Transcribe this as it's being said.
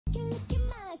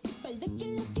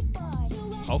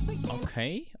Oh,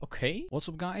 okay. What's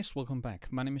up, guys? Welcome back.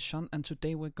 My name is Shun, and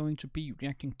today we're going to be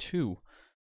reacting to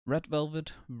Red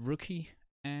Velvet Rookie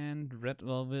and Red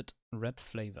Velvet Red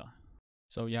Flavor.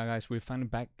 So yeah, guys, we're finally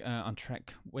back on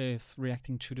track with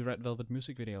reacting to the Red Velvet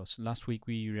music videos. Last week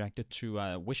we reacted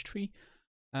to Wish Tree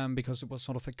because it was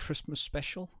sort of a Christmas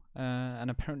special, and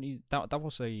apparently that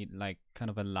was a kind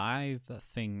of a live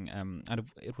thing, and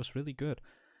it was really good.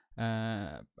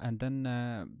 And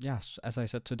then yes, as I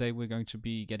said, today we're going to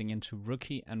be getting into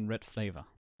Rookie and Red Flavor.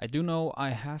 I do know I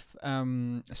have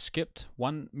skipped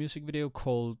one music video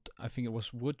called, I think it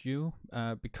was Would You,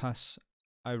 because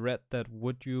I read that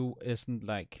Would You isn't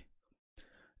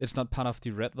it's not part of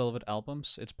the Red Velvet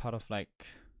albums. It's part of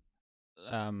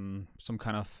some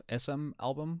kind of SM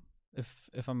album,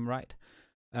 if I'm right.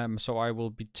 So I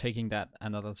will be taking that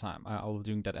another time. I will be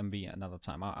doing that MV another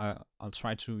time. I'll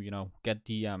try to get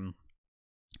the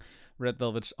Red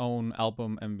Velvet's own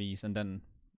album MVs, and then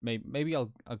maybe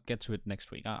I'll get to it next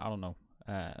week. I don't know.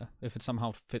 If it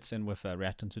somehow fits in with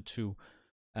reacting to 2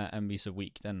 MVs a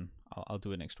week, then I'll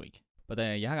do it next week. But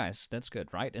yeah, guys, let's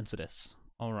get right into this.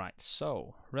 All right,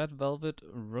 so Red Velvet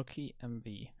Rookie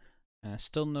MV.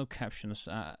 Still no captions.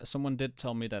 Someone did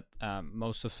tell me that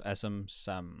most of SM's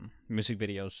music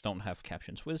videos don't have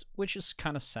captions, which is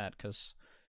kind of sad, because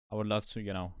I would love to,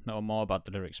 know more about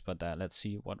the lyrics. But let's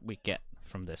see what we get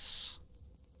from this.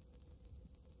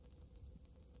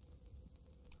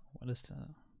 What is that?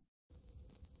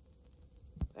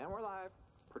 And we're live.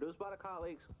 Produced by the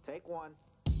colleagues. Take 1.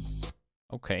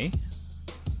 Okay.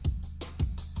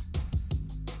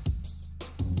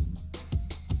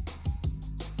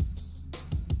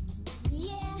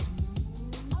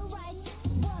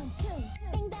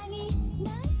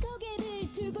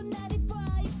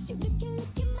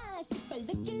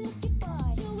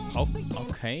 Oh,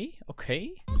 okay.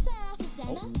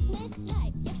 Oh.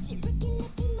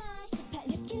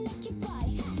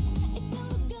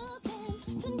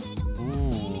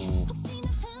 Ooh.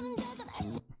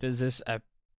 This is a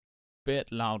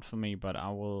bit loud for me, but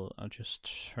I'll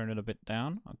just turn it a bit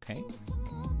down. Okay.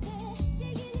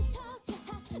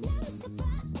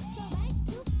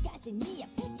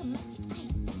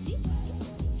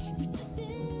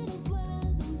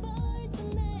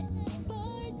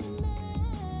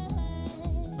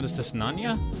 What is this,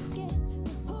 Nanya?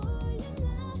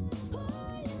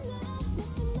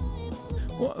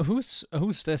 Well,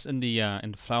 who's this in the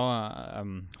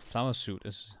flower suit?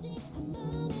 Is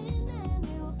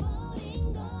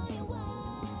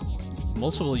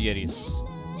multiple Yetis.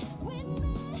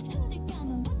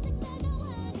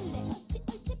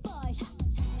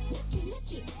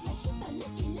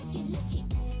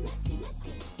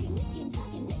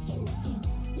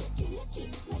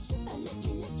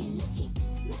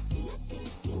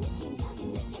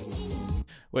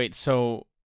 Wait, so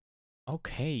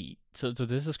okay, so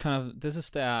this is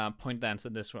the point dance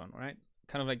in this one, right?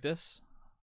 Kind of like this.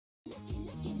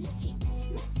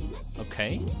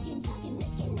 Okay.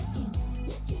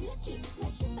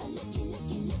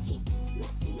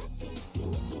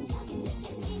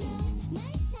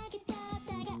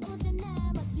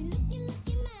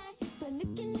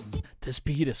 This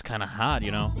beat is kind of hard,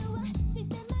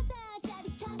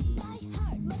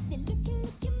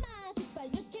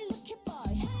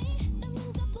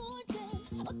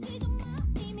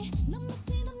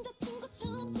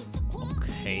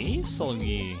 Okay,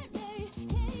 Solgi.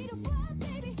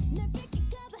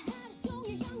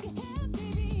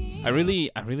 I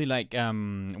really like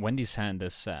Wendy's hand in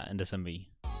this MV,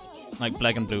 like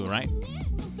black and blue, right?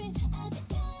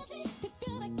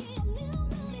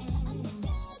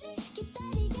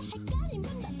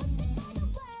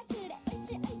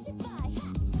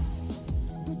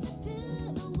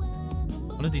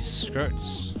 What are these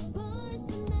skirts?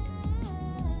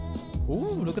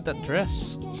 Ooh, look at that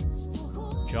dress.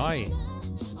 Joy.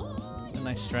 A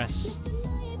nice dress.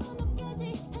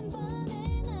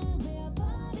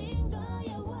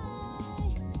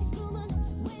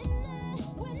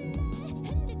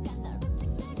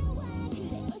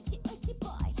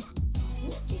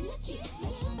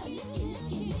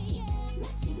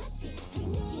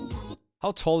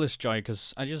 How tall is Joy?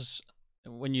 Because I just,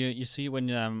 when you see when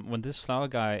this flower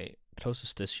guy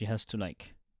closes this, she has to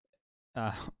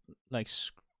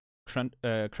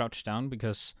crouch down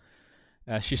because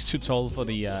she's too tall for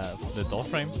the door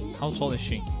frame. How tall is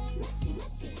she?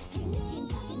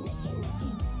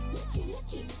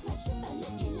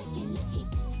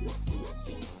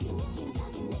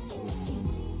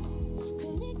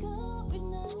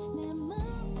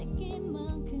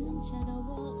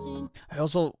 I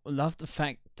also love the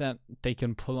fact that they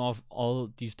can pull off all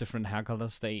these different hair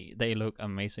colors. They look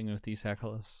amazing with these hair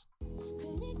colors.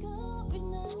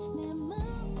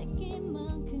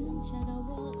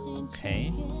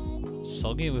 Okay,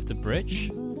 Sulky with the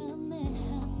bridge.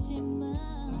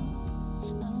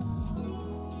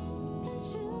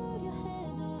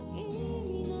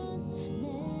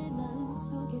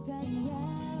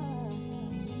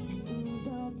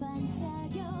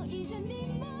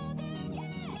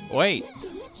 Wait!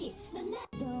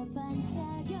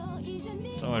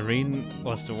 So Irene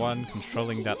was the one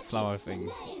controlling that flower thing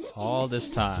all this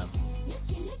time.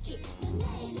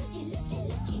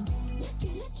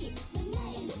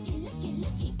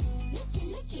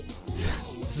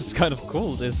 This is kind of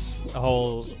cool, this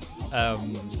whole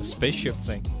spaceship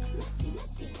thing.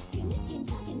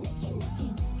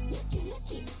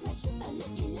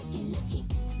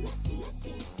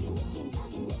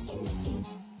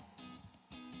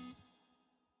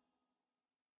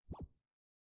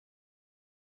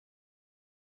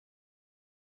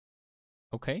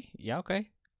 Okay, yeah, okay.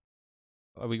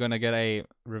 Are we gonna get a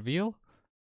reveal?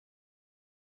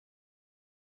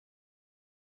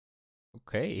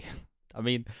 Okay. I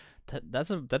mean,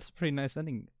 that's a pretty nice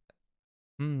ending.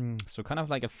 So kind of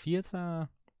like a theater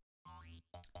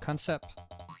concept.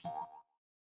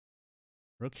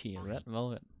 Rookie, Red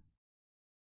Velvet.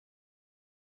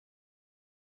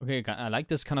 Okay, I like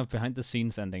this kind of behind the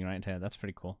scenes ending right here. That's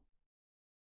pretty cool.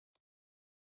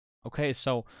 Okay,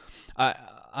 so I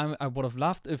would have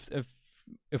loved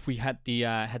if we had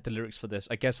the lyrics for this.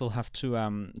 I guess I'll have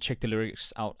to check the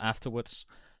lyrics out afterwards,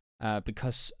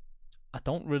 because I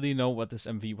don't really know what this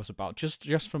MV was about.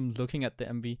 Just from looking at the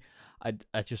MV,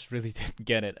 I just really didn't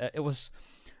get it. It was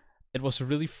a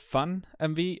really fun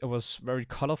MV. It was very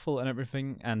colorful and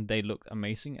everything, and they looked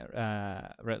amazing.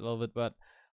 Red Velvet, but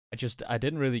I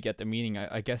didn't really get the meaning.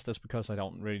 I guess that's because I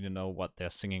don't really know what they're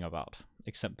singing about,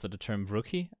 except for the term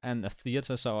rookie and a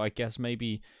theater. So I guess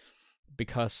maybe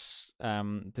because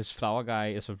this flower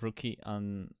guy is a rookie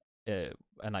and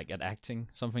like at acting,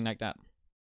 something like that.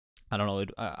 I don't know.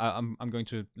 I'm going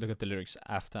to look at the lyrics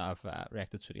after I've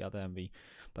reacted to the other MV.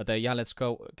 But yeah, let's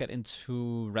go get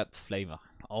into Red Flavor.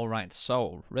 All right,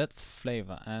 so Red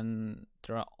Flavor, and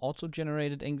there are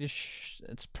auto-generated English.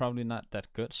 It's probably not that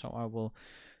good, so I will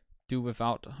do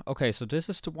without. Okay, so this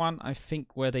is the one I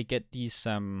think where they get these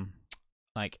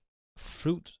like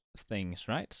fruit things,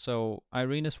 right? So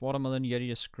Irene is watermelon, Yeti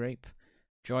is grape,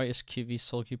 Joy is kiwi,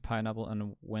 Sulky pineapple,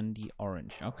 and Wendy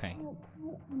orange. Okay.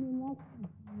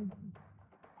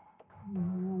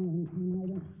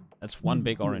 That's one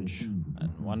big orange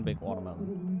and one big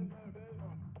watermelon.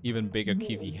 Even bigger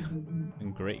kiwi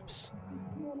and grapes.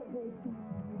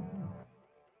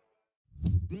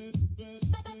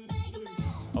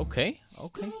 Okay,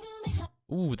 okay.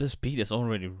 Ooh, this beat is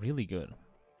already really good.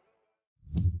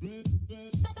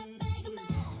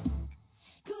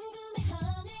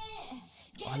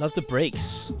 Oh, I love the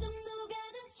breaks.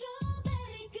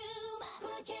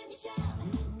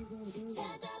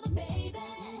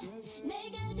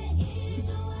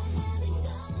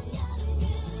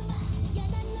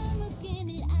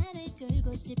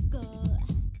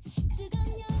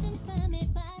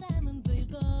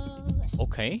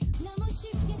 Okay.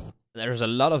 There's a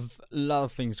lot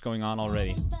of things going on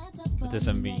already with this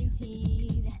MV.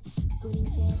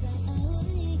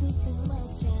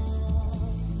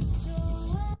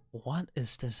 What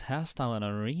is this hairstyle in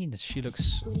Irene? She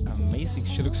looks amazing.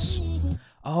 She looks...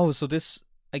 Oh, so this...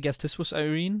 I guess this was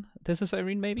Irene? This is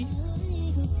Irene, maybe?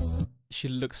 She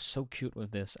looks so cute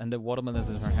with this. And the watermelon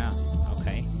is her hair.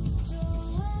 Okay.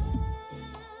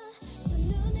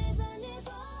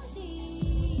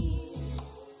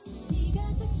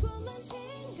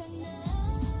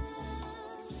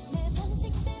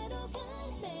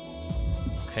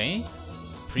 Okay.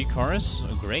 Pre-chorus.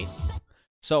 Great.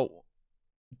 So...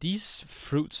 these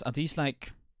fruits, are these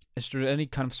like, is there any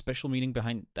kind of special meaning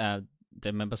behind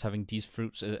the members having these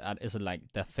fruits? Is it like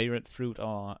their favorite fruit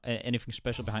or anything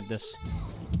special behind this?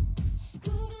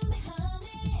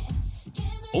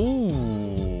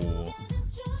 Oh,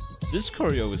 this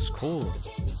choreo is cool.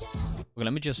 Okay,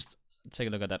 let me just take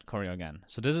a look at that choreo again.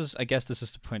 So this is, I guess this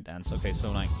is the point dance. Okay,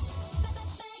 so like,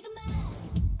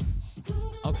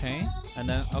 okay, and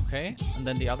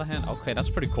then the other hand. Okay, that's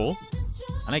pretty cool.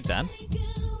 I like that.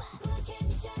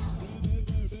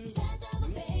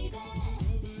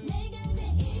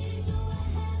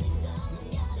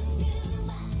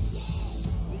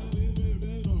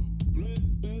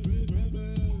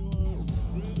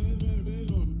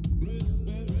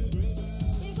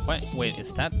 Wait,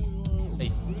 is that...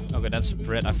 Hey, okay, that's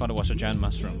bread. I thought it was a giant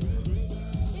mushroom.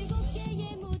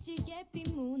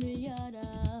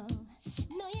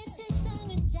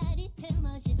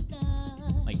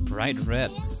 bright red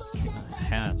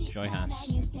hair Joy has.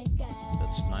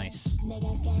 That's nice.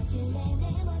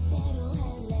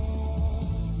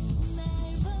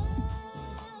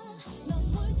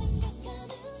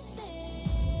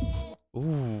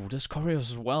 Ooh, this choreo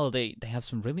as well. They have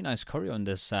some really nice choreo in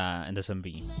this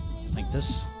MV. Like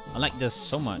this, I like this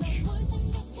so much.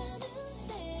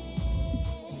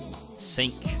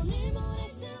 Sync.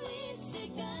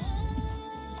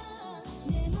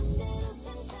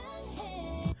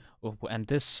 Oh, and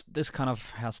this kind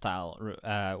of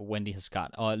hairstyle Wendy has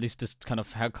got, or at least this kind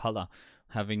of hair color,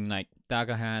 having like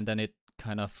darker hair and then it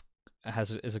kind of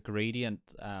is a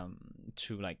gradient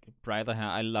to like brighter hair.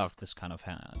 I love this kind of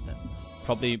hair.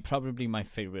 Probably my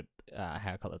favorite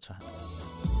hair color to have.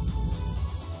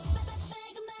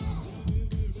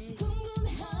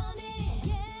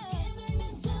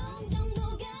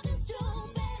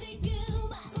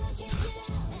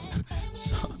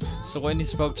 So Wendy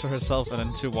spoke to herself and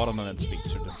then two watermelons speak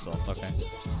to themselves. Okay.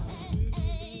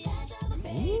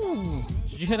 Ooh,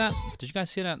 did you hear that? Did you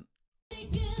guys hear that?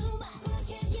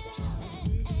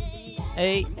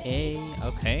 Hey,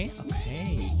 okay.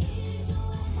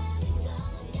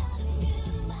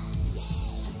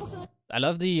 I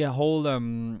love the whole.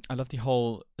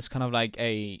 It's kind of like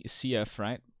a CF,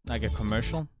 right? Like a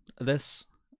commercial. This.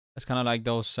 It's kind of like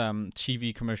those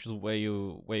TV commercials where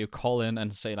you call in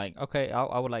and say like, okay,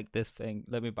 I would like this thing.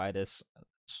 Let me buy this.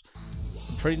 It's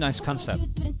a pretty nice concept.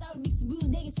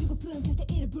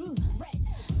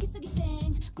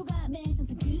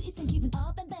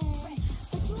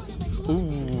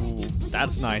 Ooh,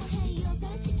 that's nice.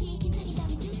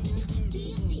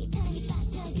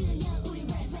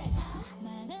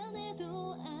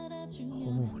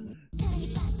 Ooh.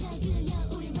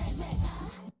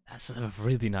 That's a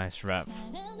really nice rap.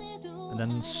 And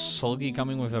then Solgi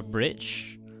coming with a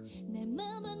bridge.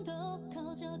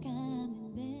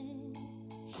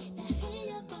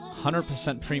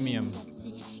 100% premium.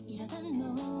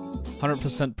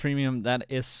 100% premium. That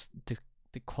is the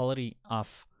quality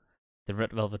of the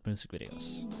Red Velvet music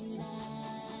videos.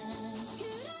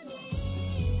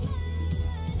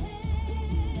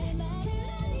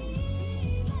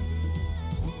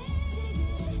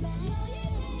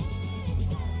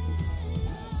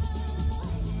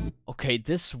 Okay,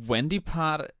 this Wendy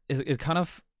part it kind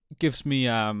of gives me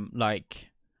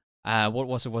like what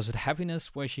was it? Was it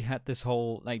Happiness, where she had this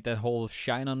whole like that whole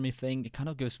Shine on Me thing? It kind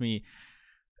of gives me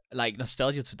like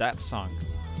nostalgia to that song.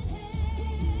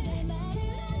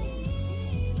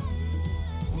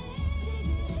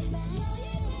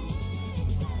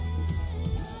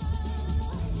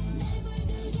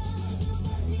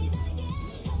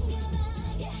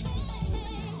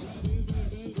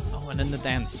 Oh, and then the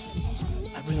dance.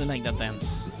 I really like that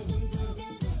dance.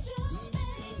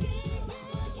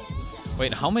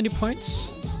 Wait, how many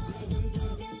points?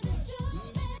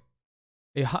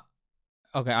 Yeah.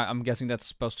 Okay, I'm guessing that's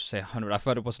supposed to say 100. I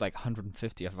thought it was like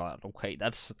 150. I thought, okay,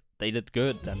 they did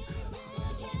good then.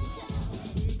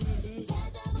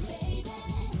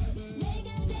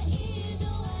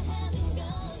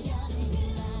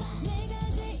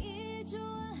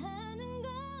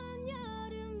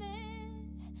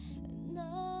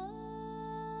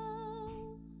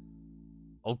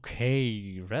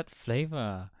 Okay, red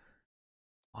flavor.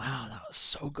 Wow, that was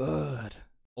so good.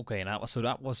 Okay,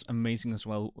 that was amazing as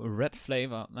well. Red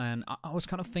flavor, and I was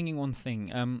kind of thinking one thing.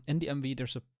 In the MV,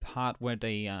 there's a part where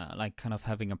they like kind of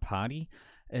having a party.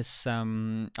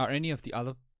 Are any of the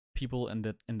other people in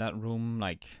that room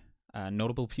like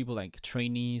notable people, like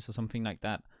trainees or something like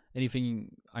that?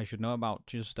 Anything I should know about?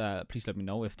 Just please let me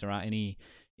know if there are any,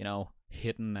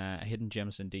 hidden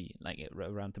gems in the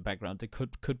around the background. They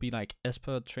could be like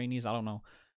Esper trainees. I don't know.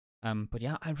 But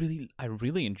yeah, I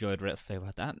really enjoyed Red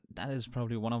Flavor. That is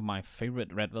probably one of my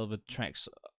favorite Red Velvet tracks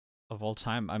of all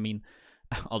time. I mean,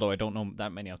 although I don't know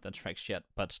that many of the tracks yet,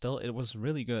 but still, it was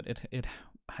really good. It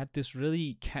had this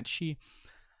really catchy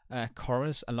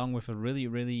chorus along with a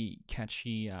really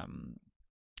catchy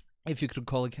if you could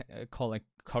call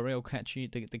choreo catchy.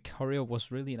 The choreo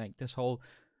was really like this whole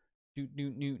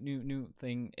new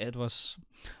thing. It was.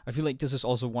 I feel like this is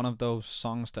also one of those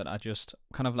songs that are just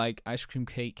kind of like Ice Cream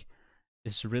Cake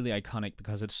is really iconic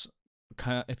because it's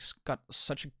got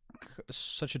such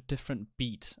a different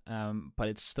beat, but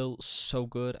it's still so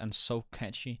good and so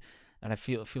catchy. And I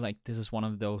feel like this is one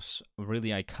of those really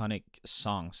iconic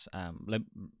songs. Let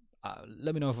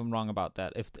me know if I'm wrong about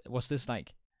that. Was this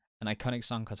like an iconic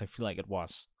song? Because I feel like it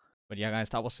was. But yeah, guys,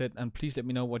 that was it. And please let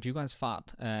me know what you guys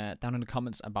thought down in the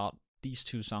comments about these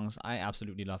two songs. I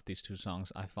absolutely love these two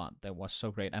songs. I thought that was so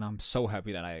great. And I'm so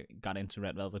happy that I got into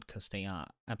Red Velvet because they are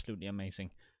absolutely amazing.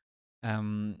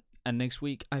 And next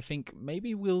week, I think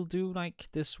maybe we'll do like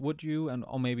this Would You,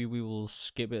 or maybe we will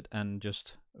skip it and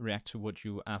just react to Would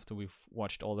You after we've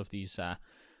watched all of these,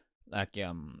 Red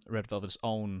Velvet's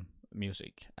own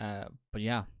music. But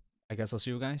yeah, I guess I'll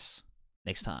see you guys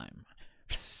next time.